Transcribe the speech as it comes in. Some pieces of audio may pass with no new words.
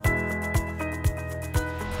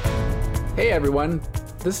Hey everyone,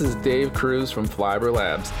 this is Dave Cruz from Flyover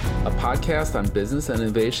Labs, a podcast on business and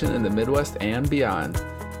innovation in the Midwest and beyond.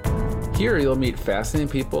 Here you'll meet fascinating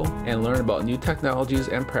people and learn about new technologies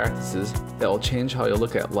and practices that will change how you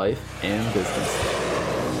look at life and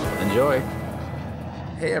business. Enjoy!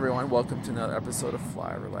 Hey everyone, welcome to another episode of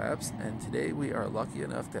Flyover Labs, and today we are lucky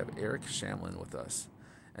enough to have Eric Shamlin with us.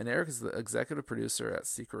 And Eric is the executive producer at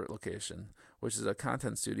Secret Location, which is a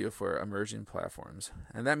content studio for emerging platforms.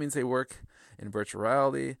 And that means they work in virtual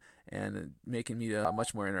reality and making media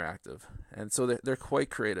much more interactive. And so they're quite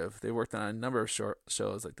creative. They worked on a number of short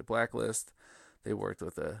shows like The Blacklist. They worked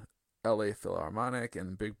with the LA Philharmonic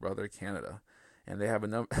and Big Brother Canada. And they have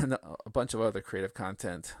a bunch of other creative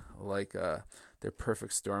content like their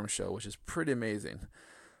Perfect Storm show, which is pretty amazing.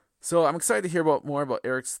 So I'm excited to hear more about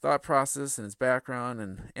Eric's thought process and his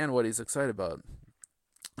background and what he's excited about.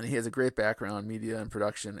 And he has a great background in media and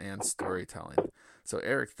production and storytelling. So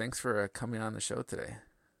Eric, thanks for coming on the show today.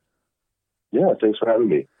 Yeah, thanks for having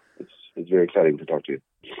me. It's very exciting to talk to you.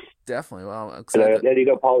 Definitely. Well, I'm excited. I need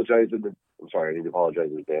to apologize in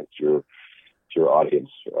advance to your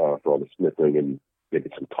audience for all the sniffling and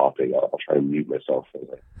maybe some coughing. I'll try and mute myself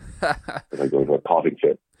as I go into a coughing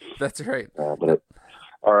fit. That's right. But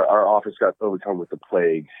our office got overcome with the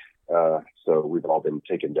plague, so we've all been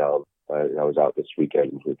taken down. I was out this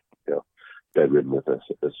weekend with bedridden with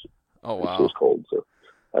this. Oh wow! It was cold, so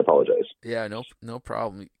I apologize. Yeah, no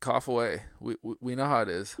problem. Cough away. We know how it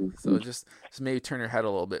is. So just maybe turn your head a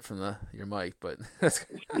little bit from your mic, but that's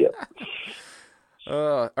yeah.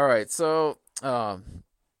 All right. So and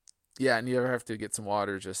you ever have to get some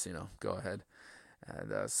water? Just go ahead.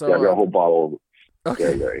 And I got a whole bottle.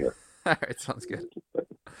 Okay. Yeah. All right, sounds good.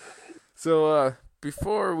 So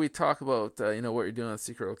before we talk about what you're doing at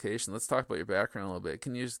Secret Location, let's talk about your background a little bit.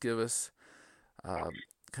 Can you just give us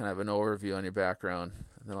kind of an overview on your background,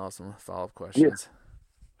 and then I'll have some follow-up questions?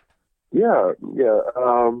 Yeah.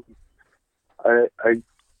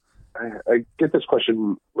 I get this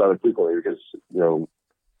question rather frequently because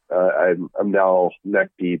I'm now neck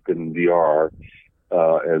deep in VR.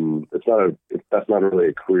 And that's not really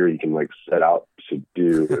a career you can set out to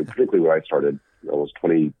do, particularly when I started almost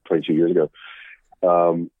 22 years ago.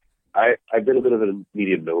 I've been a bit of a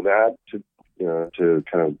media nomad to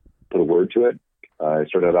kind of put a word to it. I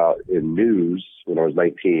started out in news when I was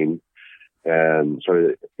 19 and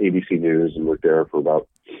started at ABC News and worked there for about,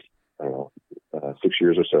 6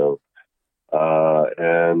 years or so.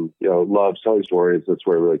 And loved telling stories. That's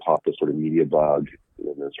where I really caught the sort of media bug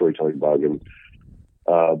and the storytelling bug. And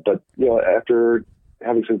but after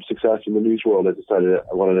having some success in the news world, I decided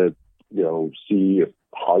I wanted to see if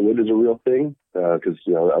Hollywood is a real thing, because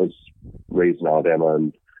I was raised in Alabama,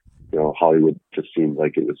 and Hollywood just seemed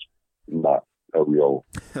like it was not a real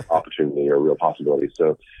opportunity or a real possibility.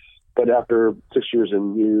 So, but after 6 years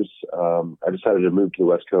in news, I decided to move to the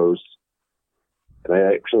West Coast, and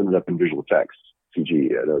I actually ended up in visual effects,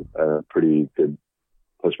 CG, at a pretty good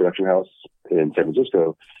post-production house in San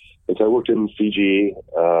Francisco. And so I worked in CG,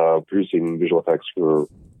 producing visual effects for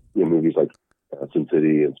movies like Sin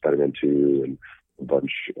City and Spider-Man 2 and a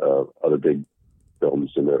bunch of other big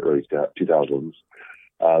films in the early 2000s.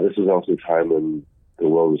 This was also a time when the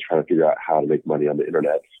world was trying to figure out how to make money on the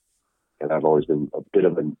internet. And I've always been a bit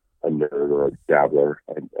of a nerd or a dabbler.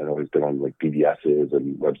 I've always been on BBSs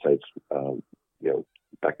and websites,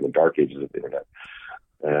 back in the dark ages of the internet.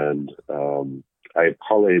 And I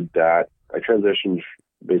parlayed that. I transitioned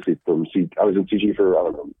basically from I was in CG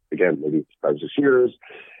for, maybe 5 or 6 years.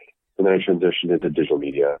 And then I transitioned into digital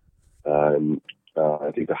media. And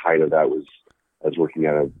I think the height of that was I was working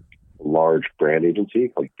at a large brand agency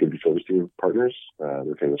called Goodby Silverstein Partners.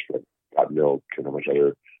 They're famous for Got Milk and a bunch of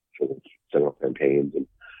other sort of general campaigns. And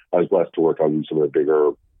I was blessed to work on some of the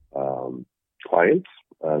bigger clients,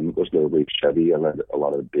 most notably Chevy. I led a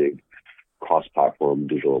lot of big cross-platform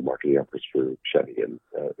digital marketing efforts for Chevy, and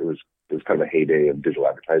it was kind of a heyday of digital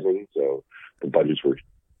advertising. So the budgets were,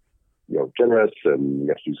 generous, and you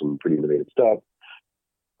got to do some pretty innovative stuff.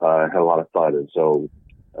 I had a lot of fun, and so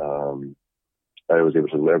I was able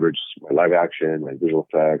to leverage my live action, my visual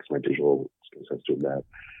effects, my digital skill sets doing that.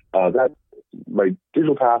 My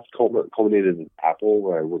digital path culminated in Apple,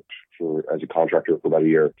 where I worked as a contractor for about a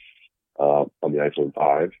year on the iPhone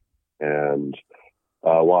 5, and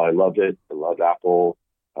while I loved it, I loved Apple.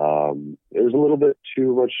 It was a little bit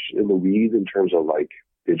too much in the weeds in terms of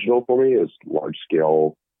digital for me. It was large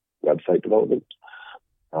scale website development.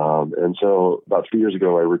 And so about 3 years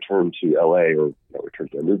ago, I returned to LA,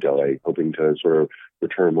 I moved to LA, hoping to sort of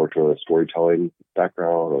return more to a storytelling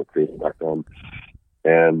background or creative background.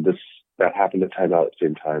 And that happened to time out at the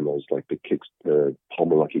same time as the Paul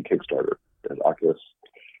Malucky Kickstarter. as Oculus,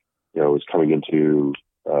 was coming into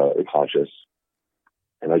conscious,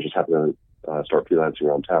 and I just happened to start freelancing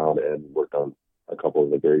around town and worked on a couple of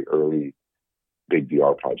the very early big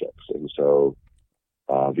VR projects. And so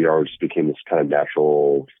VR just became this kind of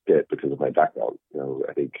natural fit because of my background.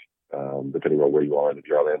 I think depending on where you are in the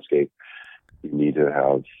VR landscape, you need to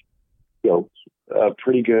have, a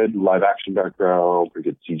pretty good live action background, pretty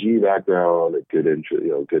good CG background, a good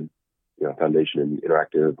foundation in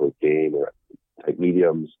interactive or game or type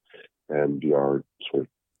mediums, and VR sort of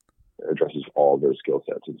addresses all those skill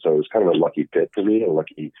sets. And so it was kind of a lucky fit for me, a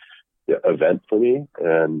lucky event for me,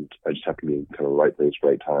 and I just happened to be in kind of right place,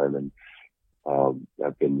 right time, and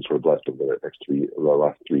I've been sort of blessed over the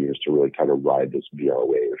last 3 years to really kind of ride this VR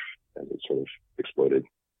wave, and it sort of exploded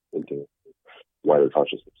into wider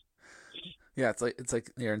consciousness. Yeah, it's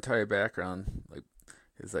like your entire background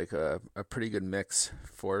is like a pretty good mix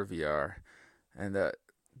for VR. And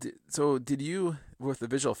so did you, with the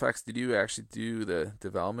visual effects, did you actually do the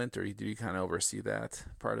development, or did you kind of oversee that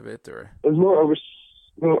part of it? Or it was more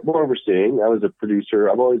overseeing. I was a producer.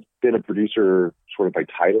 I've always been a producer sort of by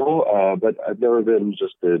title, but I've never been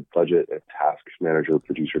just a budget and task manager,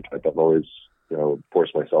 producer type. I've always,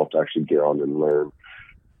 forced myself to actually get on and learn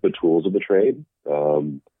the tools of the trade.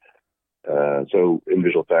 So in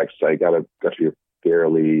visual effects, I got to be a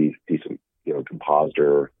fairly decent,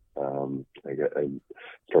 compositor. I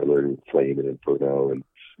started learning Flame and Inferno and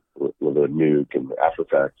a little bit of Nuke and After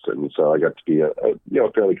Effects, and so I got to be a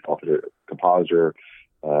fairly competent compositor.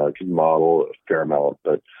 Can model a fair amount,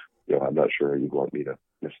 but I'm not sure you'd want me to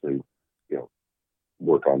necessarily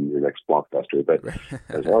work on your next blockbuster, but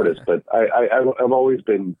as an artist. But I've always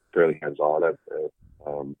been fairly hands-on.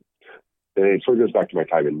 And it sort of goes back to my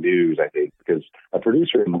time in news, I think, because a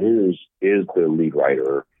producer in news is the lead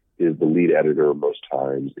writer, is the lead editor most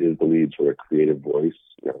times, is the lead sort of creative voice,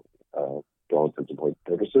 for all intents and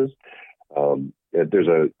purposes. There's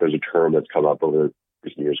a term that's come up over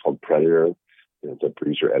recent years called predator. It's a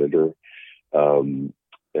producer editor.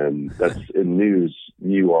 And that's in news,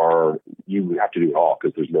 you have to do it all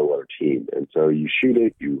because there's no other team. And so you shoot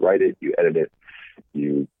it, you write it, you edit it,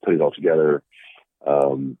 you put it all together.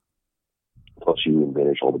 Plus you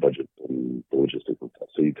manage all the budget and the logistics and stuff.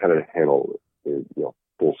 So you kind of handle,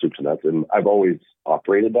 full soup to nuts. And I've always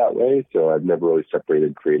operated that way. So I've never really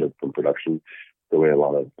separated creative from production the way a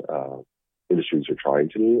lot of industries are trying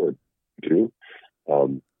to do.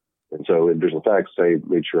 And so in visual effects, I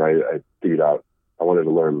made sure I figured out I wanted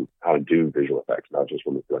to learn how to do visual effects, not just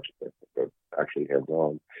from the production side, but actually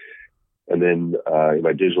hands-on. And then in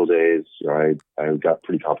my digital days, I got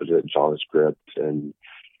pretty competent in JavaScript and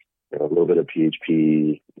a little bit of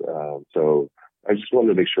PHP. So I just wanted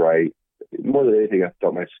to make sure more than anything, I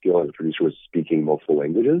felt my skill as a producer was speaking multiple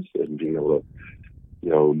languages and being able to,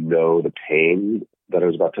 know the pain that I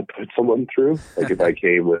was about to put someone through. Like if I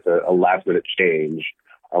came with a last-minute change,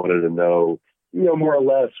 I wanted to know, more or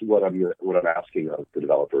less what I'm asking of the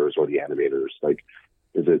developers or the animators. Like,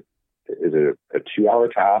 is it a 2-hour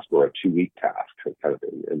task or a 2-week task kind of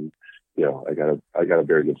thing? And I got a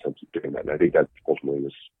very good sense of doing that, and I think that ultimately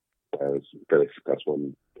I was fairly successful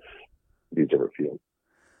in these different fields.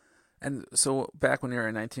 And so back when you were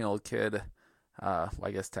a 19-year-old kid,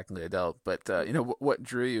 I guess technically adult, but what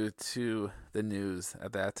drew you to the news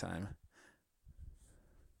at that time?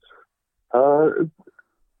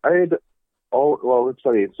 It's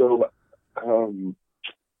funny. So,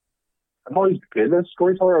 I've always been a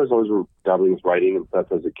storyteller. I was always dabbling with writing and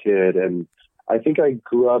stuff as a kid, and I think I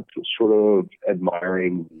grew up sort of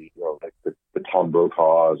admiring, the Tom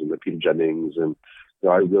Brokaws and the Peter Jennings, and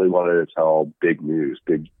I really wanted to tell big news,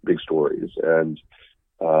 big stories. And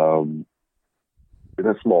in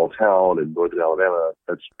a small town in northern Alabama,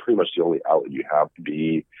 that's pretty much the only outlet you have to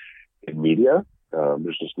be in media.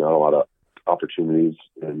 There's just not a lot of opportunities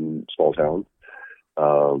in small towns.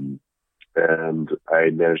 And I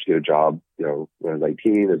managed to get a job, when I was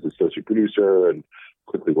 19 as an associate producer, and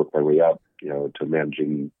quickly worked my way up, to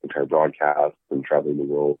managing entire broadcasts and traveling the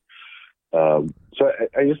world. So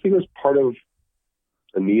I just think it was part of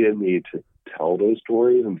a need in me to tell those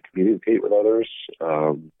stories and communicate with others,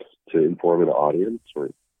 to inform an audience or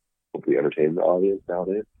hopefully entertain the audience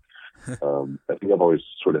nowadays. I think I've always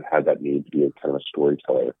sort of had that need to be a kind of a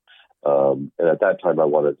storyteller. And at that time, I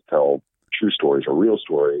wanted to tell true stories or real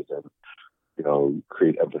stories and,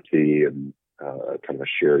 create empathy and kind of a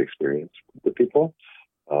shared experience with people.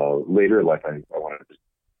 Later in life, I wanted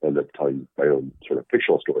to end up telling my own sort of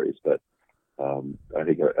fictional stories, but I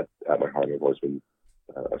think at my heart, I've always been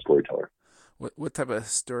a storyteller. What type of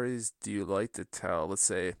stories do you like to tell, let's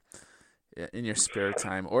say, in your spare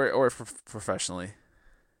time or professionally?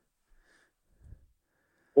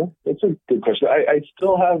 Well, that's a good question. I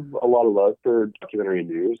still have a lot of love for documentary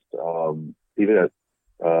news. Even at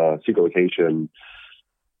Secret Location,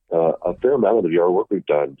 a fair amount of the VR work we've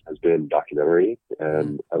done has been documentary,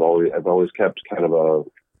 and I've always kept kind of a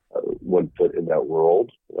one foot in that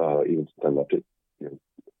world, even since I left it,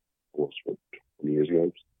 almost 20 years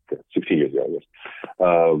ago, 16 years ago, I guess.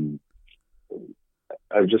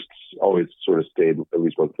 I've just always sort of stayed at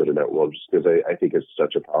least one foot in that world, just because I think it's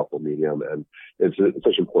such a powerful medium, and it's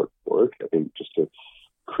such important work. I think just to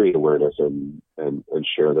create awareness and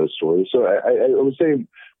share those stories. So I would say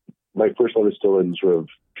my first love is still in sort of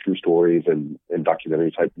true stories and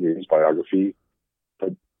documentary type news, biography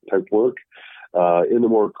type work. In the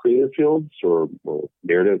more creative fields or more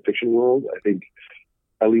narrative fiction world, I think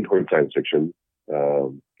I lean toward science fiction,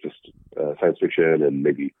 science fiction and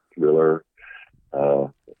maybe thriller.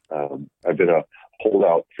 I've been a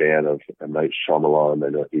holdout fan of M. Night Shyamalan. I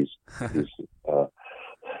know he's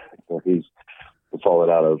fallen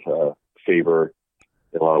out of favor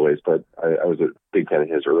in a lot of ways, but I was a big fan of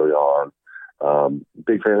his early on.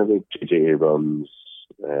 Big fan of J.J. Abrams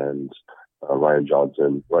and Rian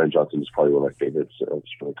Johnson. Rian Johnson is probably one of my favorites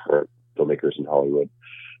from the current filmmakers in Hollywood.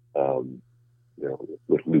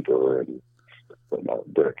 With Looper and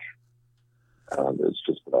Brick. It's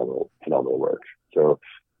just phenomenal work. So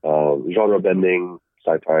genre bending,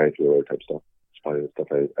 sci-fi, thriller type stuff. It's probably the stuff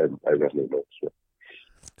I resonate most with.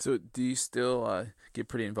 So do you still get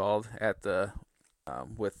pretty involved at the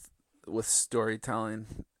with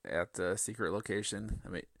storytelling at the Secret Location? I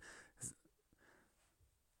mean,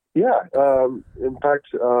 yeah. In fact,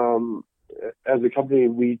 as a company,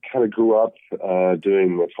 we kind of grew up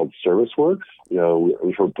doing what's called service work.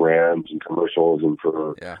 For brands and commercials, and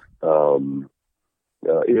for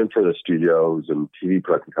even for the studios and TV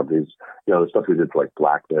production companies. The stuff we did for like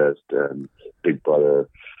Blacklist and Big Brother.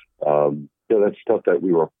 That's stuff that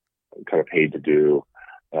we were kind of paid to do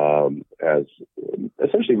as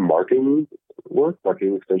essentially marketing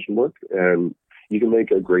extension work, and you can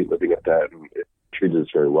make a great living at that, and it treated us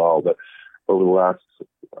very well. But over the last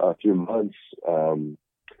few months,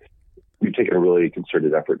 we've taken a really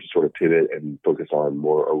concerted effort to sort of pivot and focus on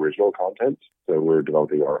more original content. So we're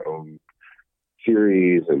developing our own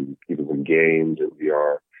series and even some games in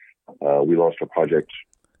VR. We launched a project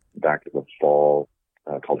back in the fall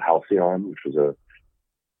called Halcyon,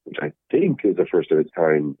 which I think is the first of its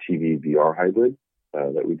kind TV VR hybrid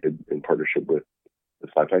that we did in partnership with the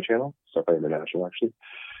Sci-Fi Channel, Sci-Fi International, actually.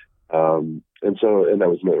 And that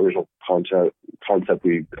was an original concept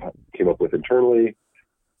we came up with internally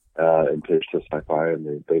and pitched to Sci-Fi,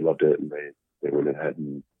 and they loved it, and they went ahead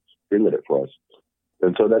and greenlit it for us.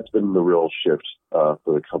 And so that's been the real shift for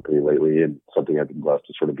the company lately, and something I've been blessed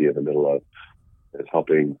to sort of be in the middle of, is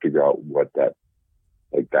helping figure out what that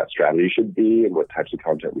strategy should be and what types of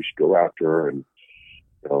content we should go after, and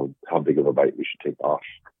how big of a bite we should take off,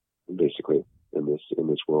 basically, in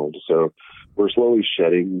this world. So we're slowly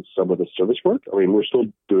shedding some of the service work. I mean, we're still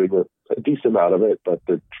doing a decent amount of it, but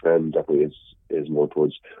the trend definitely is more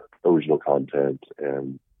towards original content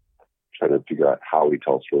and trying to figure out how we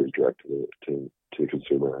tell stories direct to the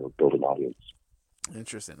consumer and build an audience.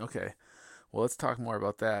 Interesting. Okay. Well, let's talk more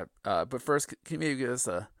about that. But first, can you maybe give us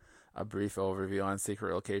a brief overview on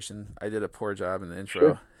Secret Location? I did a poor job in the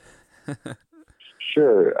intro.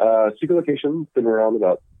 Sure. Secret Location's been around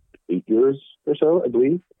about 8 years or so, I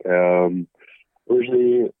believe.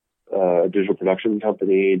 Originally a digital production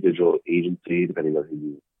company, digital agency, depending on who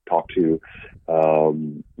you talk to,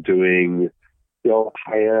 doing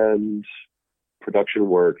high-end production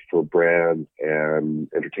work for brands and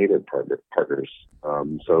entertainment partners.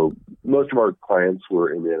 So most of our clients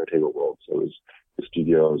were in the entertainment world. So it was the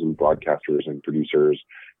studios and broadcasters and producers,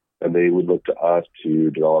 and they would look to us to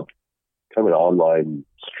develop kind of an online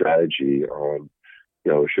strategy on,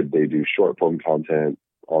 should they do short form content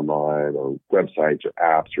online or websites or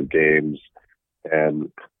apps or games.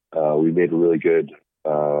 And we made a really good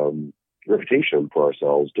reputation for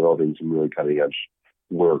ourselves, developing some really cutting edge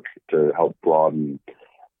work to help broaden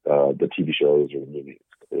the TV shows or movies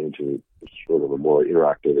into sort of a more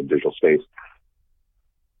interactive and digital space.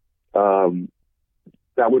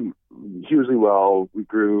 That went hugely well. We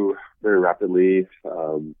grew very rapidly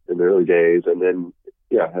in the early days, and then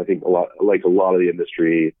I think a lot of the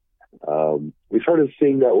industry, we started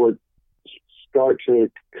seeing that work start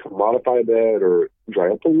to commodify a bit or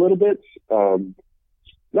dry up a little bit.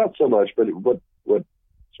 Not so much, but what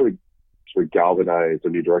sort of galvanized a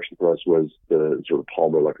new direction for us was the sort of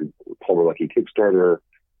Palmer Luckey Kickstarter.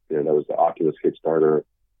 That was the Oculus Kickstarter.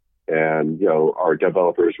 And, our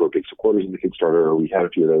developers were big supporters of the Kickstarter. We had a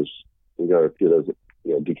few of those. We got a few of those,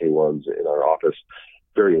 DK1s in our office.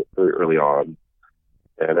 very, very early on.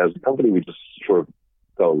 And as a company, we just sort of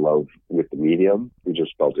fell in love with the medium. We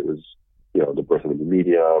just felt it was, the birth of the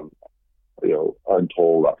medium,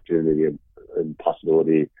 untold opportunity and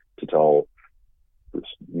possibility to tell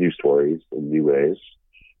new stories in new ways.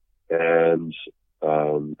 And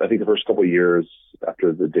I think the first couple of years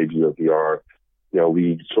after the debut of VR,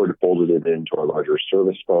 we sort of folded it into our larger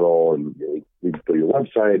service funnel, and we'd build your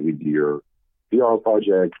website, we'd do your VR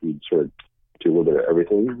project, we'd sort of do a little bit of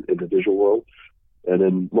everything in the visual world. And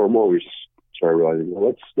then more and more, we just started realizing,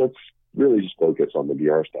 well, let's really just focus on the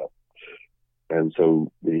VR stuff. And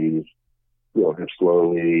so we, have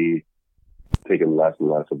slowly taken less and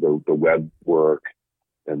less of the web work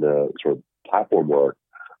and the sort of platform work,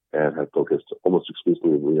 and have focused almost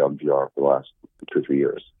exclusively on VR for the last 2 or 3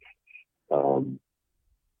 years. And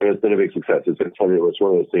it's been a big success. It's funny. It's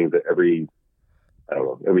one of those things that every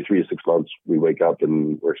 3 to 6 months we wake up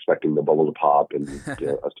and we're expecting the bubble to pop and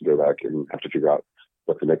us to go back and have to figure out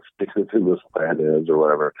what the next stimulus plan is or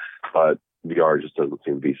whatever. But VR just doesn't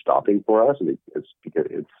seem to be stopping for us, and it's because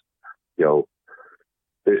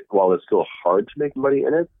while it's still hard to make money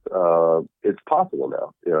in it, it's possible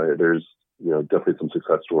now. There's definitely some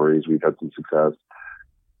success stories. We've had some success,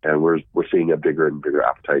 and we're seeing a bigger and bigger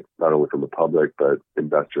appetite, not only from the public but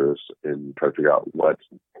investors, in trying to figure out what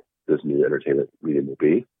this new entertainment medium will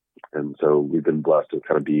be. And so we've been blessed to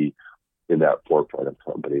kind of be in that forefront of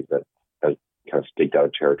companies that has kind of staked out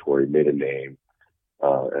a territory, made a name,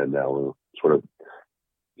 and now we're sort of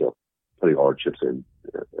putting all our chips in,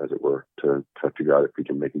 as it were, to kind of figure out if we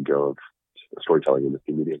can make a go of storytelling in this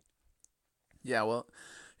new medium. Yeah, well,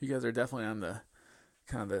 you guys are definitely on the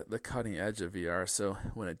kind of the cutting edge of VR. So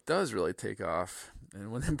when it does really take off,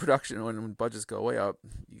 and when in production, when budgets go way up,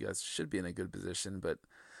 you guys should be in a good position. But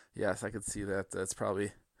yes, I could see that. That's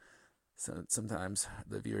probably sometimes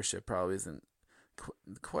the viewership probably isn't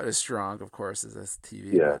quite as strong, of course, as this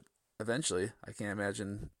TV. Yeah. But eventually, I can't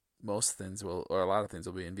imagine most things will, or a lot of things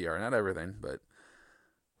will be in VR. Not everything, but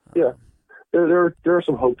yeah, there are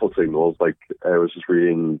some hopeful signals. Like I was just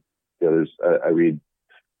reading, I read,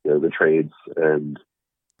 the trades, and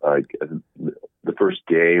like the first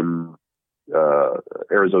game,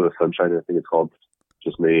 Arizona Sunshine, I think it's called,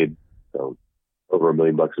 just made over $1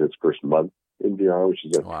 million in its first month in VR, which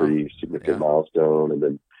is a pretty significant milestone. And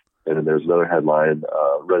then there's another headline: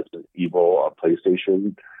 Resident Evil on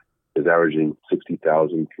PlayStation is averaging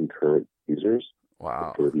 60,000 concurrent users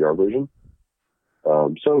for the VR version.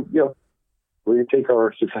 So we take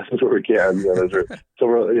our successes where we can.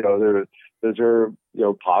 Those are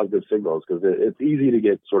positive signals, because it's easy to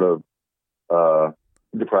get sort of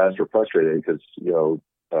depressed or frustrated because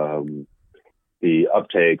the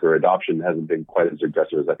uptake or adoption hasn't been quite as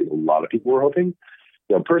aggressive as I think a lot of people were hoping.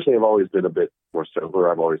 Personally, I've always been a bit more sober.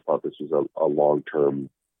 I've always thought this was a long-term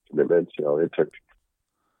commitment.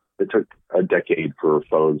 It took a decade for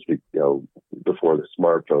phones, before the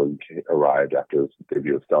smartphone arrived after the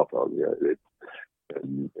debut of cell phones. We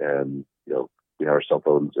had our cell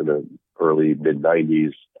phones in the early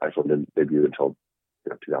mid-90s. iPhone didn't debut until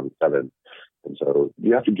 2007, and so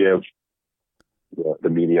you have to give the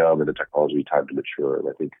medium and the technology time to mature.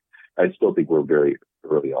 And I still think we're very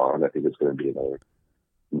early on. I think it's going to be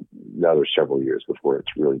another several years before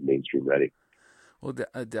it's really mainstream ready. Well,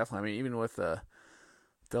 definitely. I mean, even with the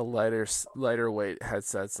lighter weight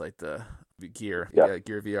headsets like the Gear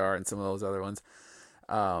VR and some of those other ones,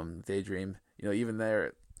 Daydream, even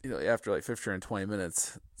there, after like 15 or 20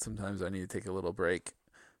 minutes, sometimes I need to take a little break.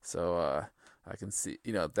 So I can see,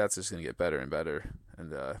 that's just going to get better and better.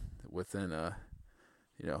 And within,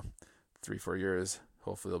 3-4 years,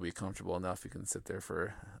 hopefully they'll be comfortable enough you can sit there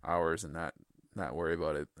for hours and not worry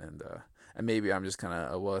about it. And maybe I'm just kind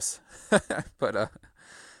of a wuss, but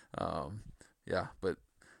but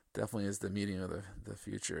definitely is the medium of the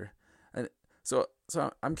future. And so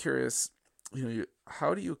I'm curious,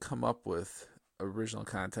 how do you come up with original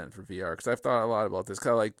content for VR? Because I've thought a lot about this,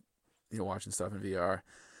 kind of like, watching stuff in VR,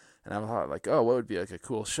 and I've thought like, what would be like a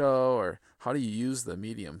cool show, or how do you use the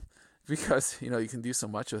medium? Because, you can do so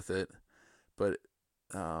much with it, but,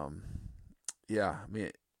 I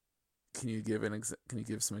mean, can you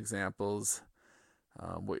give some examples?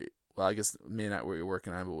 I guess maybe not what you're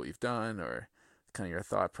working on, but what you've done, or kind of your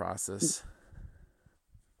thought process.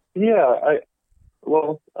 Yeah,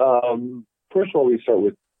 first of all, we start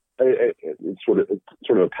with it's sort of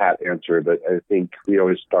a pat answer, but I think we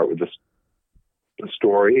always start with the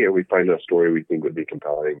story, and we find a story we think would be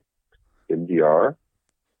compelling in VR,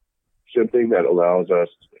 something that allows us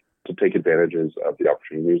to take advantages of the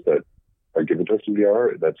opportunities that are given to us in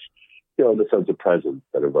VR. That's the sense of presence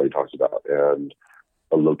that everybody talks about, and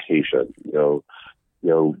a location.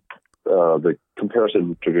 the comparison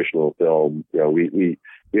with traditional film, we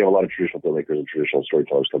have a lot of traditional filmmakers and traditional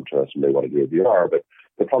storytellers come to us and they want to do a VR, but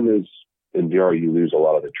the problem is in VR you lose a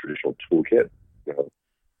lot of the traditional toolkit,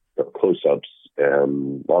 close-ups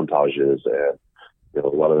and montages and a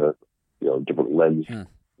lot of different lens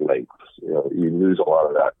lengths. You lose a lot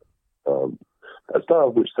of that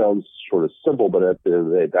stuff, which sounds sort of simple, but at the end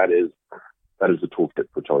of the day, that is the toolkit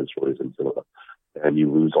for telling stories in cinema. And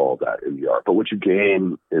you lose all of that in VR. But what you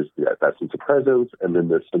gain is that sense of presence and then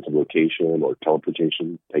the sense of location or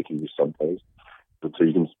teleportation, taking you someplace. And so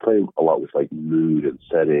you can play a lot with like mood and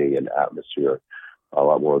setting and atmosphere, a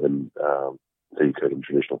lot more than you could in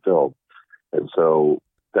traditional film. And so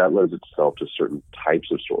that lends itself to certain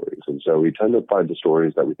types of stories. And so we tend to find the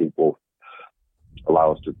stories that we think will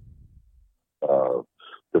allow us to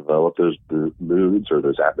develop those moods or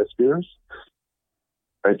those atmospheres.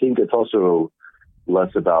 I think it's also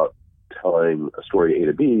less about telling a story A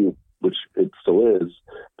to B, which it still is,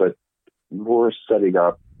 but more setting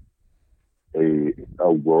up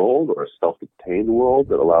a world or a self-contained world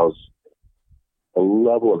that allows a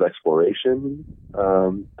level of exploration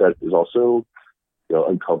that is also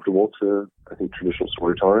uncomfortable to, I think, traditional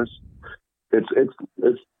storytellers. It's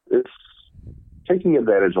taking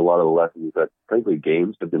advantage of a lot of the lessons that, frankly,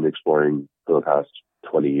 games have been exploring for the past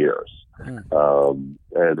 20 years. And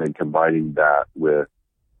then combining that with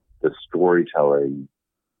the storytelling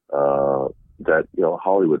that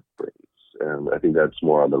Hollywood brings, and I think that's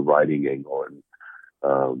more on the writing angle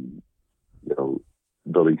and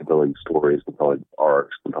building compelling stories, compelling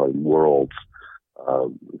arcs, compelling worlds.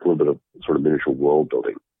 It's a little bit of sort of miniature world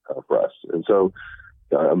building for us, and so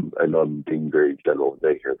I know I'm being very general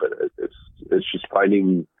today here, but it's just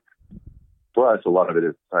finding, for us, a lot of it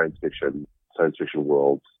is science fiction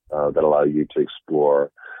worlds that allow you to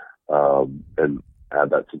explore and add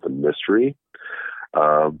that sense of mystery.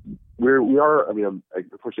 I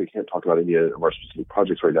unfortunately can't talk about any of our specific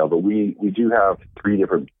projects right now, but we do have 3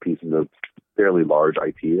 different pieces of fairly large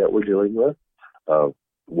IP that we're dealing with,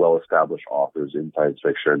 well-established authors in science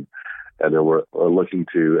fiction, and then we're looking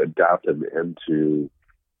to adapt them into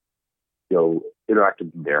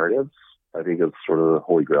interactive narratives. I think it's sort of the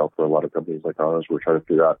holy grail for a lot of companies like ours. We're trying to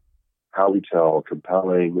figure out how we tell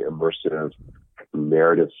compelling, immersive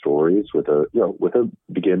narrative stories with a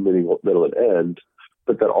beginning, middle, and end,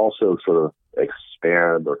 but that also sort of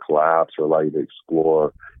expand or collapse or allow you to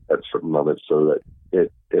explore at certain moments so that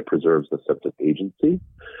it preserves the sense of agency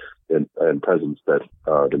and presence that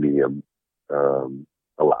the medium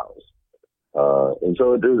allows. And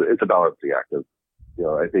so it's a balancing act of,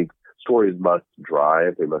 I think stories must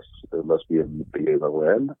drive, there must be a beginning and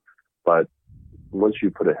end, but once you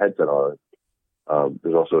put a headset on,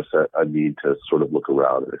 there's also a need to sort of look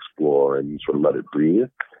around and explore and sort of let it breathe.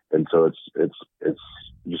 And so it's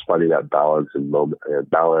just finding that balance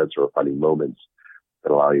or finding moments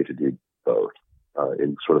that allow you to do both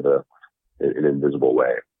in sort of an invisible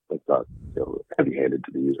way. It's not heavy-handed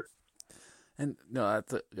to the user. And no,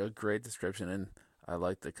 that's a great description, and I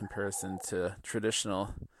like the comparison to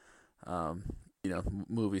traditional,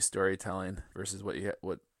 movie storytelling versus what you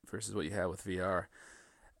have with VR.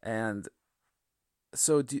 And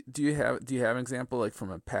so, do you have an example like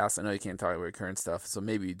from a past? I know you can't talk about current stuff, so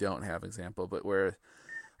maybe you don't have an example, but where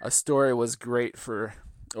a story was great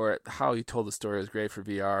or how you told the story was great for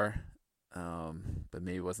VR, but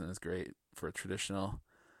maybe wasn't as great for traditional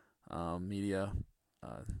media.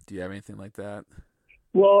 Do you have anything like that?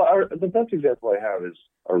 Well, the best example I have is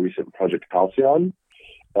our recent project Halcyon.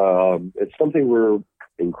 It's something we're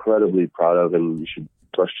incredibly proud of, and you should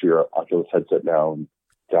rush to your Oculus headset now and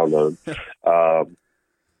download.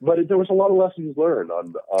 But there was a lot of lessons learned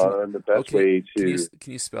on the best way to.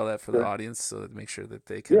 Can you spell that for the audience so that make sure that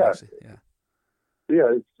they can actually?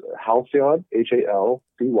 Yeah, it's Halcyon, Halcyon.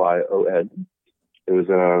 It was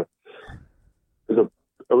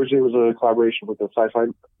originally it was a collaboration with the Sci-Fi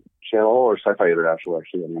Channel or Sci-Fi International.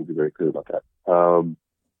 Actually, I need to be very clear about that.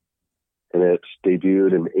 And it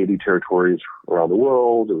debuted in 80 territories around the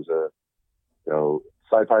world. It was a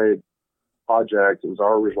sci-fi project. It was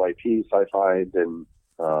our original IP, sci-fi, then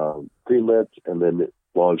greenlit, and then it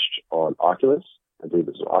launched on Oculus. I believe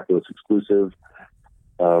it's an Oculus exclusive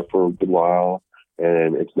for a good while,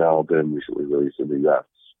 and it's now been recently released in the U.S.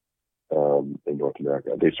 In North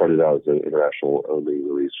America. They started out as an international only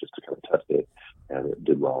release just to kind of test it, and it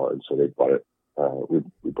did well, and so they bought it.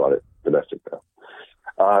 We brought it domestic now.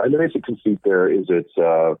 And the basic conceit there is it's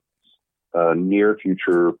a near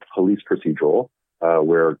future police procedural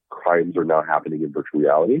where crimes are now happening in virtual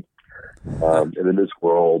reality. And in this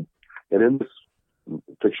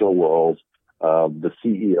fictional world, the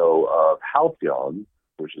CEO of Halcyon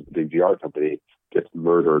which is the big VR company, gets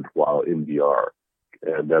murdered while in VR.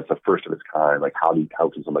 And that's the first of its kind. Like, how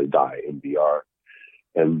can somebody die in VR?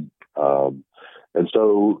 And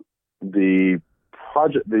so the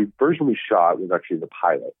version we shot was actually the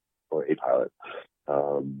pilot, or a pilot.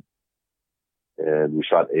 And we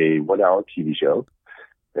shot a 1-hour TV show.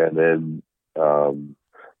 And then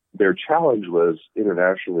their challenge was,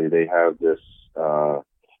 internationally, they have this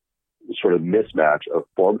sort of mismatch of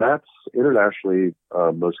formats. Internationally,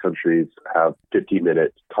 most countries have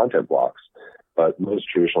 50-minute content blocks, but most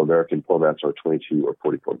traditional American formats are 22 or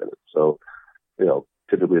 44 minutes. So,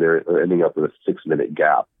 typically they're ending up with a 6-minute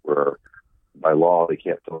gap where by law they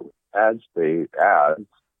can't fill ads, and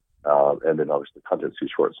then obviously the content's too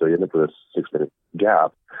short. So you end up with a 6-minute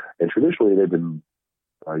gap. And traditionally they've been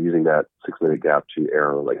using that 6-minute gap to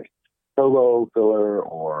air like promo filler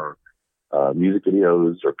or music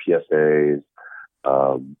videos or PSAs.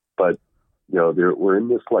 But, we're in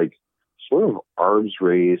this like sort of arms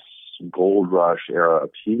race, gold rush era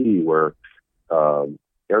of TV where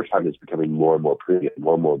airtime is becoming more and more premium,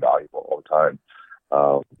 more and more valuable all the time,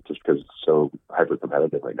 just because it's so hyper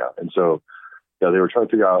competitive right now. And so, they were trying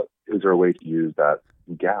to figure out, is there a way to use that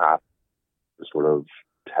gap to sort of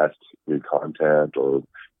test new content or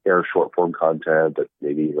air short form content that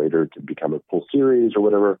maybe later could become a full series or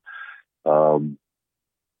whatever. And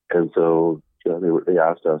so, they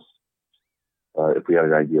asked us if we had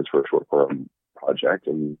any ideas for a short form project,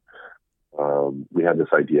 and we had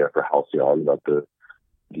this idea for Halcyon about the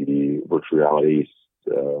virtual reality,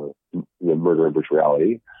 murder in virtual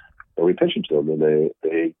reality, and we pitched it to them, and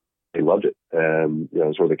they loved it. And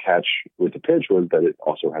sort of the catch with the pitch was that it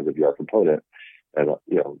also has a VR component, and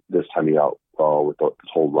this timing out well with this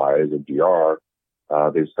whole rise of VR,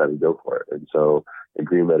 they decided to go for it, and so they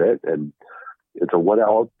greenlit it, and it's a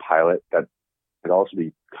 1-hour pilot that can also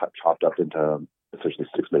be chopped up into essentially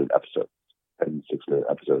 6-minute episodes, and 6-minute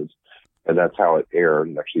episodes. And that's how it aired,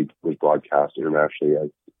 and actually was broadcast internationally as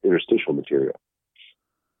interstitial material.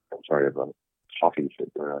 I'm sorry about a coughing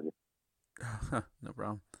fit around here. No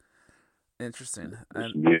problem. Interesting.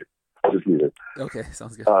 Just muted. Okay,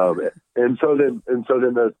 sounds good. And so then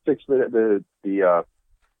the 6-minute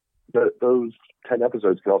those 10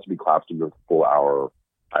 episodes can also be collapsed into a full hour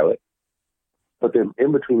pilot. But then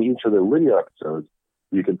in between each of the linear episodes,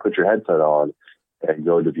 you can put your headset on and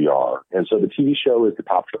go into VR. And so the TV show is the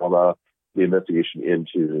top drama, the investigation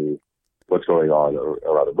into what's going on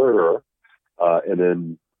around the murder. And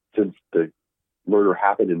then since the murder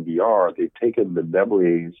happened in VR, they've taken the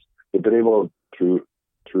memories, they've been able to,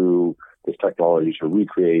 through this technology, to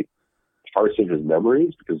recreate parts of his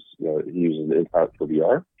memories, because he uses an implant for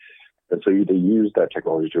VR. And so they use that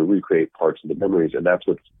technology to recreate parts of the memories, and that's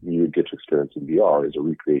what you get to experience in VR, is a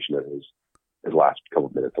recreation of his last couple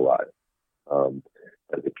of minutes alive.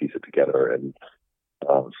 As they piece it together, and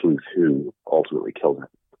sleuth who ultimately killed him.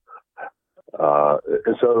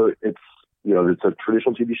 And so it's a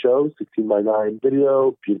traditional TV show, 16:9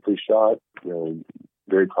 video, beautifully shot,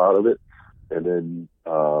 very proud of it. And then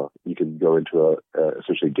you can go into a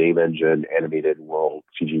essentially game engine, animated world,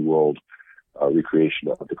 CG world recreation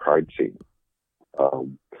of the crime scene.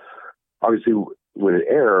 Obviously, when it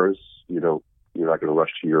airs, you're not going to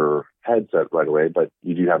rush to your headset right away, but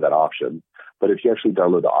you do have that option. But if you actually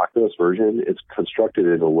download the Oculus version, it's constructed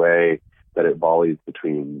in a way that it volleys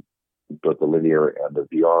between both the linear and the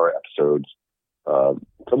VR episodes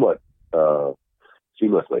somewhat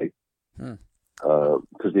seamlessly.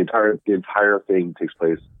 Because the entire thing takes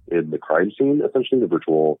place in the crime scene, essentially the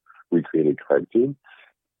virtual recreated crime scene,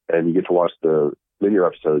 and you get to watch the linear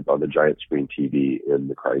episodes on the giant screen TV in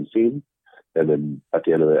the crime scene, and then at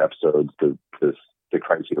the end of the episodes, the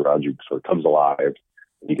crime scene around you sort of comes alive,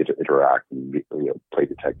 and you get to interact and play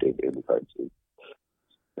detective in the crime scene.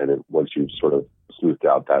 And then once you've sort of smoothed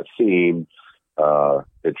out that scene,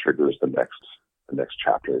 it triggers the next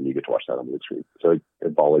chapter, and you get to watch that on the screen. So it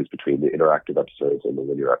volleys between the interactive episodes and the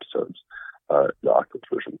linear episodes, the Oculus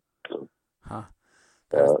version. So,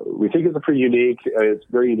 we think it's pretty unique. It's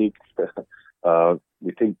very unique.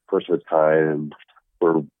 We think first of its kind, and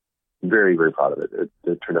we're very, very proud of it.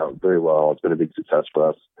 It turned out very well. It's been a big success for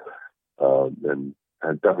us, and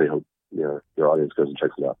I definitely hope your audience goes and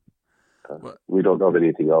checks it out. We don't know of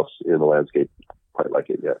anything else in the landscape quite like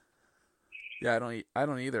it yet. Yeah, I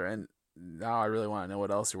don't either. And now I really want to know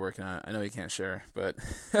what else you're working on. I know you can't share, but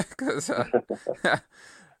because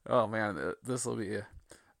oh man, this will be, I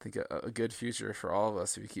think, a good future for all of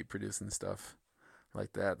us if you keep producing stuff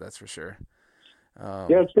like that. That's for sure.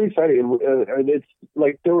 Yeah, it's pretty exciting, and it's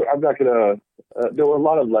like there were a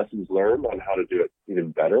lot of lessons learned on how to do it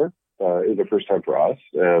even better. It was the first time for us,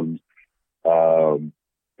 and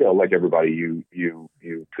like everybody, you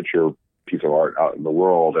put your piece of art out in the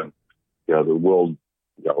world, and the world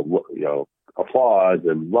applauds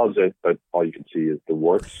and loves it, but all you can see is the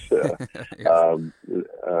warts. Yes.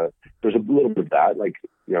 There's a little bit of that, like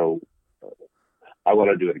I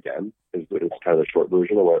want to do it again. It's kind of the short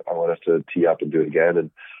version. I want us to tee up and do it again,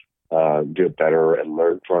 and do it better, and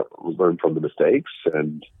learn from the mistakes.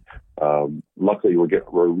 And luckily, we're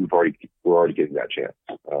already getting that chance.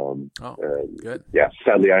 Good. Yeah,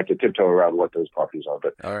 sadly, I have to tiptoe around what those properties are,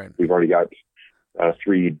 but all right. we've already got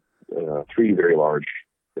three very large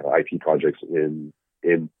IP projects in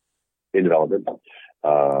development,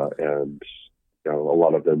 and a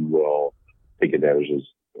lot of them will take advantage of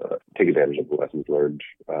the lessons learned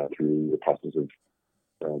through the process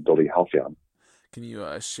of building Halcyon. Can you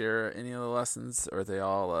share any of the lessons, or are they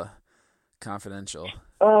all confidential?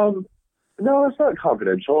 No, it's not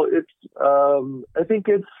confidential. It's I think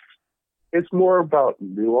it's more about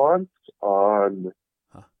nuance on.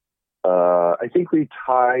 I think we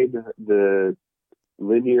tied the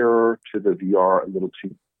linear to the VR a little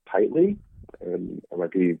too tightly, and I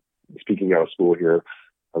might be speaking out of school here.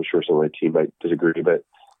 I'm sure some of my team might disagree, but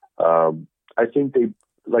I think we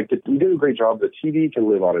did a great job. The TV can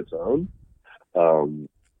live on its own.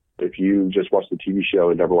 If you just watch the TV show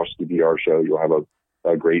and never watch the VR show, you'll have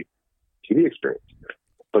a great TV experience.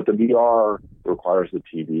 But the VR requires the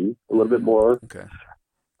TV a little bit more. Okay.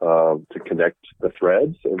 To connect the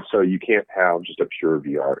threads, and so you can't have just a pure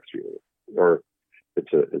VR experience, or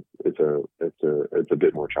it's a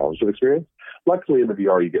bit more challenging experience. Luckily, in the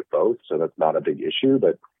VR you get both, so that's not a big issue.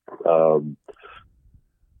 But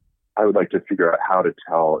I would like to figure out how to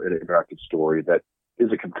tell an interactive story that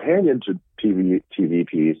is a companion to TV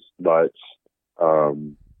piece, but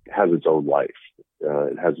has its own life.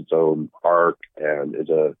 It has its own arc and is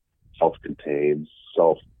a self-contained,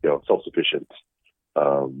 self-sufficient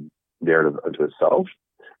narrative unto itself,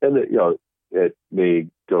 and that it may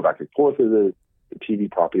go back and forth as a TV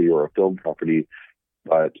property or a film property,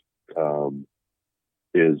 but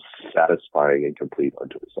is satisfying and complete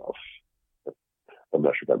unto itself. I'm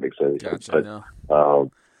not sure if that makes sense. Gotcha. But,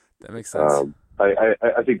 no. That makes sense.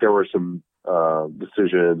 I think there were some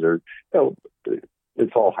decisions, or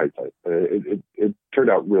it's all hindsight. It turned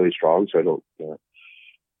out really strong, so I don't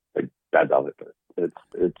bad mouth it, but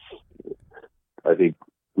it's. I think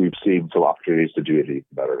we've seen some opportunities to do it even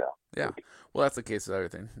better now. Yeah. Well, that's the case with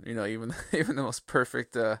everything. Even the most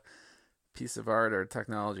perfect piece of art or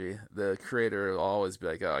technology, the creator will always be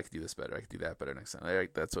like, "Oh, I could do this better. I could do that better next time."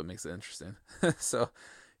 That's what makes it interesting. So,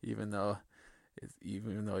 even though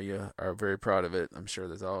you are very proud of it, I'm sure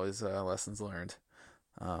there's always lessons learned.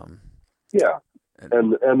 Yeah,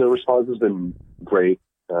 and the response has been great.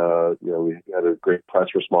 We had a great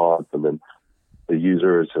press response, and then the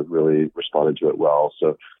users have really responded to it well.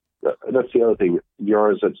 So that's the other thing.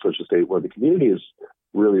 VR is at such a state where the community is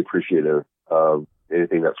really appreciative of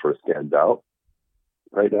anything that sort of stands out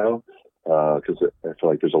right now, because I feel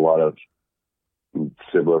like there's a lot of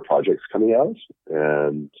similar projects coming out.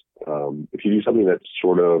 And if you do something that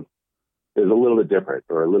sort of is a little bit different,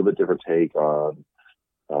 or a little bit different take on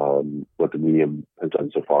what the medium has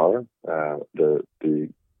done so far, the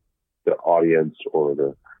audience or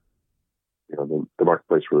the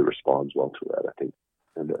marketplace really responds well to that, I think.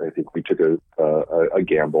 And I think we took a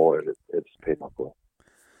gamble, and it's paid off well.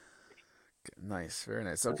 Nice, very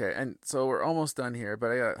nice. Okay, and so we're almost done here,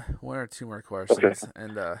 but I got one or two more questions. Okay.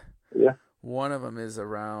 And one of them is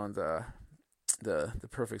around the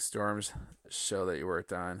Perfect Storms show that you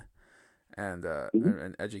worked on, and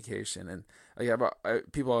and education. And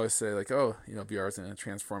people always say like, oh, VR is going to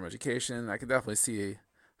transform education. I could definitely see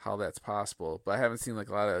how that's possible, but I haven't seen like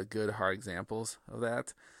a lot of good hard examples of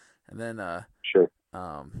that. And then sure.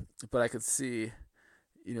 But I could see,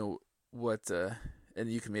 what,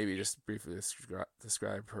 and you can maybe just briefly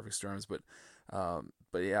describe Perfect Storms, but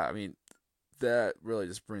yeah, I mean, that really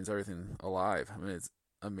just brings everything alive. I mean, it's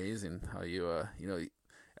amazing how you,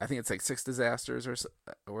 I think it's like 6 disasters or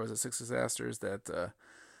was it 6 disasters that,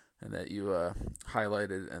 and that you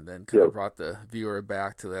highlighted, and then kind of brought the viewer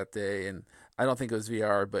back to that day. And I don't think it was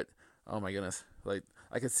VR, but oh my goodness, like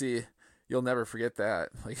I could see you'll never forget that.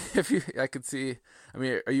 Like I could see. I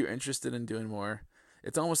mean, are you interested in doing more?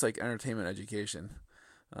 It's almost like entertainment education,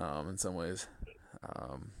 in some ways.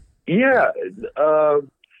 Yeah.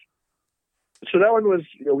 So that one was,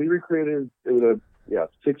 we recreated. It was a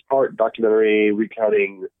 6-part documentary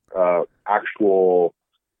recounting actual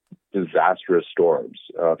disastrous storms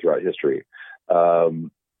throughout history, and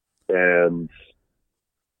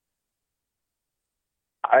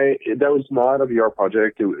That was not a VR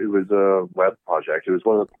project. It was a web project. It was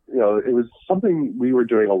one of it was something we were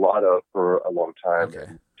doing a lot of for a long time. Okay.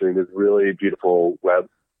 Doing these really beautiful web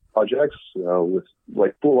projects, with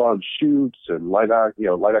like full on shoots and live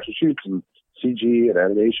action shoots and CG and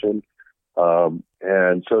animation.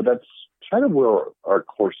 And so that's kind of where our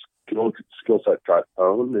core skill set got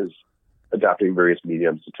honed, is adapting various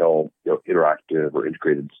mediums to tell, interactive or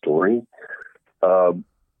integrated story.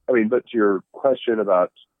 But to your question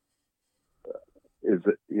about,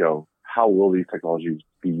 how will these technologies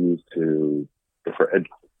be used for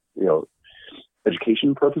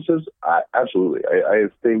education purposes? Absolutely. I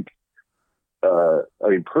think,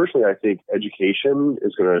 personally, I think education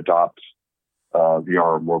is going to adopt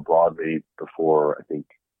VR more broadly before I think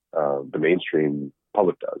the mainstream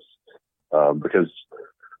public does, because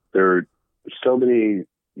there are so many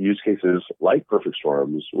use cases like Perfect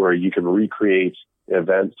Storms where you can recreate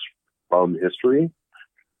events from history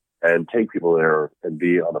and take people there and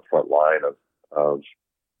be on the front line of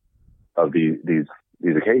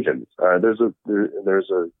these occasions. There's a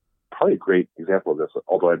probably a great example of this,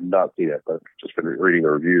 although I've not seen it, but I've just been reading the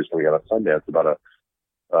reviews coming out of Sundance about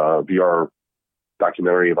a VR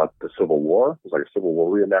documentary about the Civil War. It was like a Civil War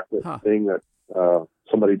reenactment thing that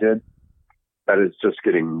somebody did. That is just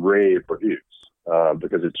getting rave reviews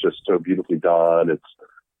because it's just so beautifully done. It's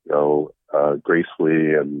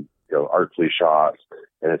gracefully and artfully shot,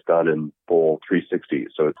 and it's done in full 360.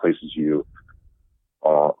 So it places you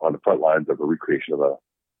on the front lines of a recreation of a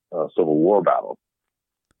Civil War battle.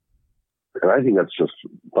 And I think that's just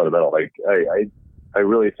fundamental. Like I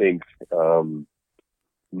really think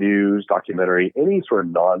news, documentary, any sort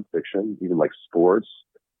of nonfiction, even like sports,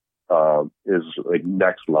 is like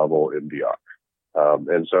next level in VR.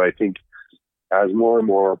 And so I think as more and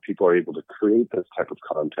more people are able to create this type of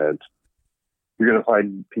content, you're going to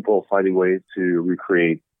find people finding ways to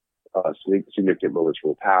recreate significant moments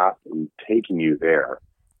from the past and taking you there,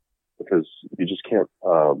 because you just can't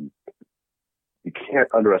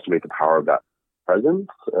underestimate the power of that presence.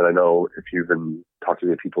 And I know if you've been talking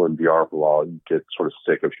to people in VR for a while, you get sort of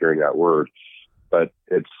sick of hearing that word, but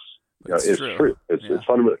it's true. It's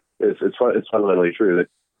fundamentally true that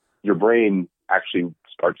your brain actually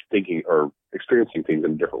starts thinking or experiencing things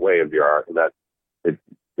in a different way in VR, and that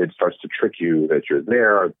it starts to trick you that you're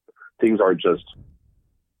there. Things aren't just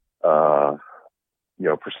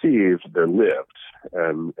perceived, they're lived,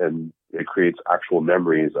 and it creates actual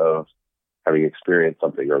memories of having experienced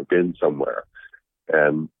something or been somewhere.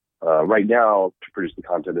 And right now, to produce the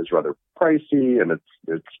content is rather pricey, and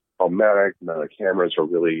it's problematic. None of the cameras are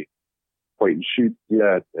really point and shoot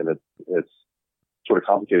yet, and it's sort of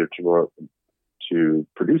complicated to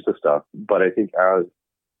produce this stuff. But I think as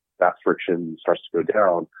that friction starts to go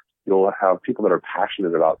down, you'll have people that are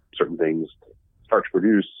passionate about certain things start to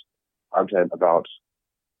produce content about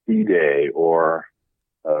D-Day or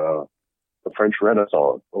the French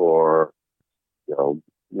Renaissance or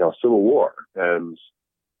Civil War, and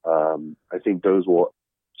I think those will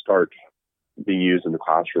start being used in the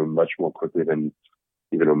classroom much more quickly than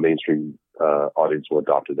even a mainstream audience will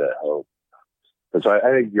adopt it at home. And so I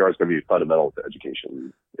think VR is going to be fundamental to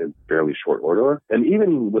education in fairly short order. And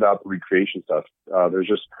even without the recreation stuff, there's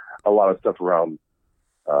just a lot of stuff around,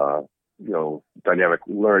 dynamic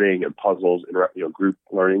learning and puzzles, group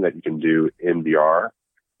learning that you can do in VR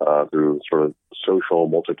through sort of social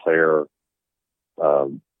multiplayer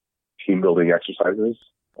team building exercises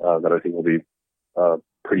that I think will be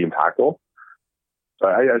pretty impactful. So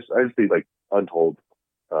I just see like untold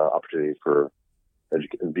opportunities for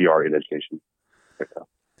VR in education.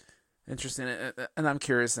 Interesting. And I'm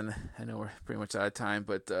curious, and I know we're pretty much out of time,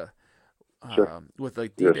 but sure. With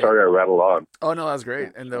like D-Day. Yeah, sorry I rattled on. Oh, no, that was great.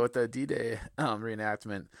 And with the D-Day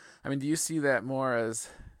reenactment, I mean, do you see that more as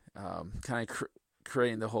kind of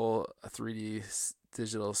creating the whole 3D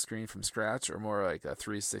digital screen from scratch, or more like a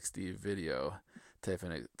 360 video type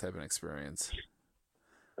of experience?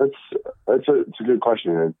 It's a good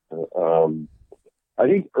question. I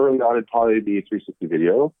think early on it'd probably be 360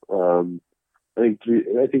 video. I think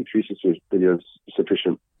 360 video is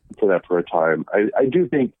sufficient for that for a time. I do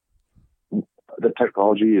think the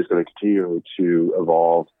technology is going to continue to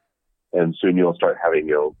evolve, and soon you'll start having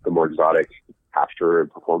the more exotic capture and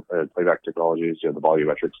playback technologies, the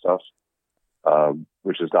volumetric stuff,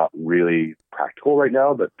 which is not really practical right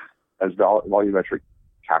now. But as volumetric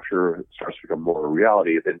capture starts to become more a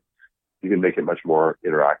reality, then you can make it much more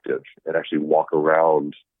interactive and actually walk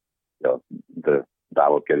around the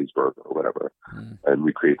Battle of Gettysburg or whatever and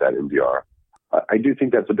recreate that in VR. I do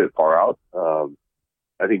think that's a bit far out.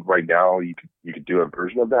 I think right now you could do a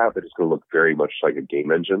version of that, but it's going to look very much like a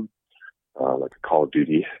game engine. like a Call of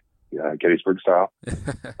Duty, Gettysburg style.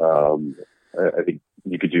 I think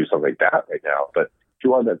you could do something like that right now. But if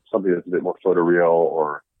you want something that's a bit more photoreal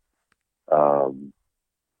or,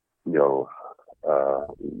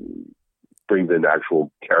 brings in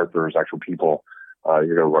actual characters, actual people,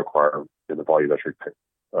 you're going to require the volumetric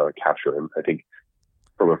capture. And I think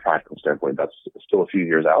from a practical standpoint, that's still a few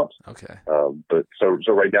years out. Okay. But so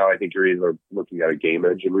right now, I think you're either looking at a game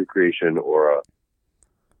engine recreation or a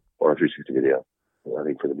 360 video. I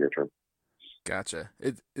think for the near term. Gotcha.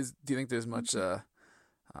 Do you think there's much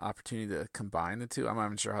opportunity to combine the two? I'm not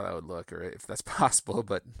even sure how that would look or if that's possible,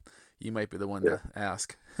 but you might be the one to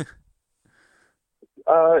ask.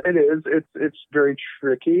 It is. It's very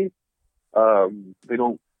tricky. They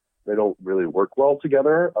don't really work well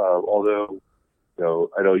together. Although,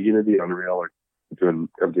 I know Unity and Unreal are doing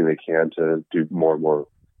everything they can to do more and more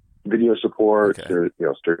video support,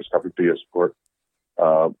 stereoscopic video support.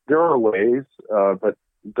 There are ways, but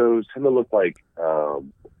those tend to look like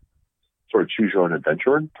sort of choose your own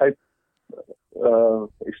adventure type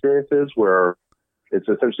experiences where it's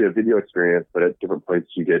essentially a video experience, but at different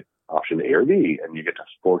points you get option A or B, and you get to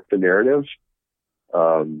fork the narrative.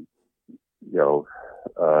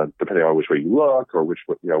 Depending on which way you look or which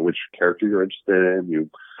character you're interested in, you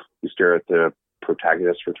stare at the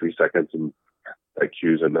protagonist for 3 seconds and that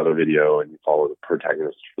cues another video, and you follow the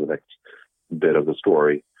protagonist for the next bit of the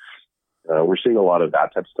story. We're seeing a lot of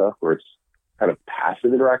that type of stuff where it's kind of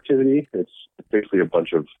passive interactivity. It's basically a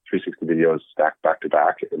bunch of 360 videos stacked back to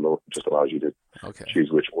back, and it just allows you to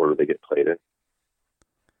choose which order they get played in.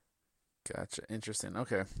 Gotcha. Interesting.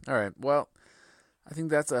 Okay. All right. Well, I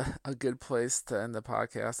think that's a good place to end the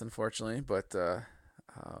podcast, unfortunately, but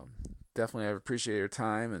definitely I appreciate your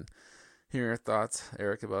time and hearing your thoughts,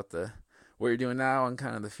 Eric, about what you're doing now and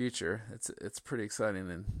kind of the future. It's pretty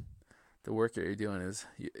exciting, and the work that you're doing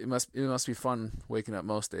it must be fun waking up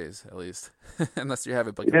most days, at least, unless you have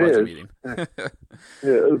a budget meeting.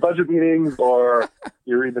 The budget meetings, or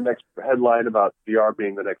you read the next headline about VR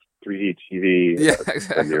being the next 3D TV. Yeah,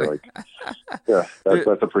 exactly. And you're like,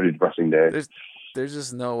 that's a pretty depressing day. There's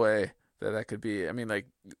just no way that could be. I mean, like,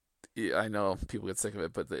 I know people get sick of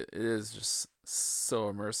it, but it is just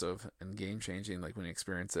so immersive and game changing. Like when you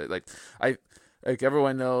experience it, like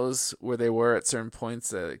everyone knows where they were at certain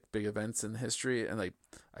points at big events in history, and like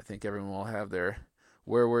I think everyone will have their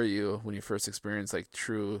where were you when you first experienced like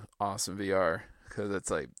true awesome VR, because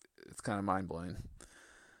it's kind of mind blowing.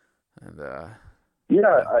 And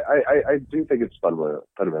I do think it's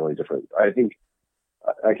fundamentally different. I think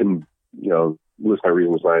I can list my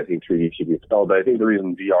reasons why I think 3D TV is failed, but I think the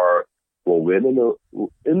reason VR will win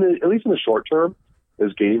at least in the short term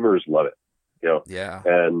is gamers love it. Yeah.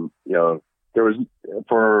 And there was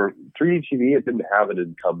for 3D TV, it didn't have an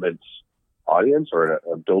incumbent audience or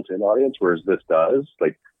a built-in audience, whereas this does.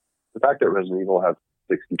 Like the fact that Resident Evil has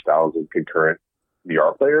 60,000 concurrent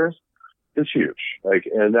VR players is huge. Like,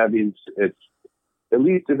 and that means it's at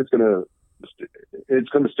least if it's going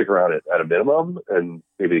to stick around at a minimum, and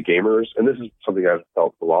maybe the gamers. And this is something I've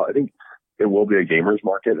felt a lot. I think it will be a gamers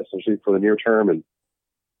market essentially for the near term, and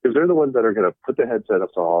because they're the ones that are going to put the headset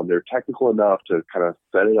up on. They're technical enough to kind of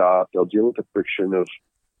set it up. They'll deal with the friction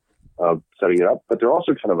of setting it up, but they're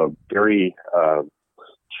also kind of a very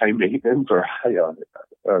high maintenance or high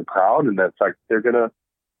crowd, and that fact they're gonna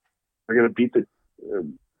beat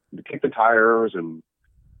kick the tires and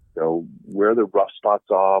wear the rough spots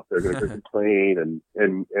off. They're going to complain,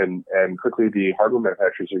 and quickly the hardware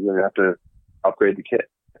manufacturers are going to have to upgrade the kit.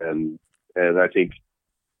 And I think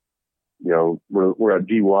we're at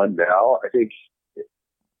V1 now. I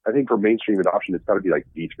think for mainstream adoption, it's got to be like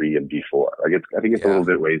V3 and V4. I think it's a little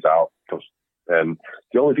bit ways out, and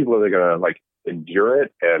the only people that are going to like endure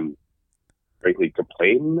it and frankly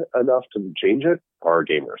complain enough to change it are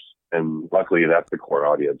gamers. And luckily, that's the core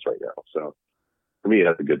audience right now. So for me,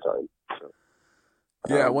 that's a good time. So,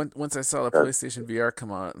 yeah, once I saw the PlayStation VR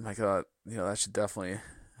come out, I'm like, that should definitely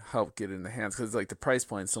help get it in the hands, because like the price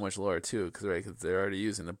point is so much lower too, because they're already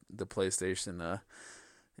using the PlayStation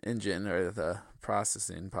engine or the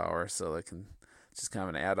processing power, so they can just kind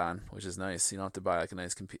of an add-on, which is nice. You don't have to buy like a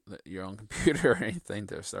nice your own computer or anything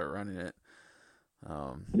to start running it.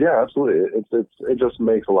 Yeah, absolutely. It just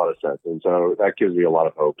makes a lot of sense, and so that gives me a lot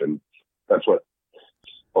of hope, and that's what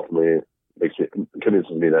ultimately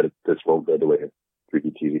convinces me that this won't go the way of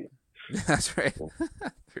 3D TV. That's right.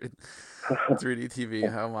 3D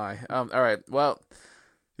TV. Oh my. All right. Well,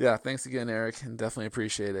 yeah. Thanks again, Eric, and definitely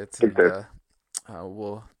appreciate it. And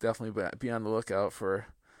we'll definitely be on the lookout for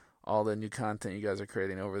all the new content you guys are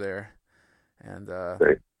creating over there. And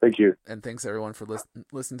Thank you. And thanks everyone for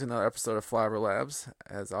listening to another episode of Flyover Labs.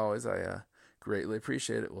 As always, I greatly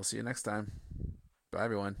appreciate it. We'll see you next time. Bye,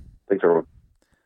 everyone. Thanks, everyone.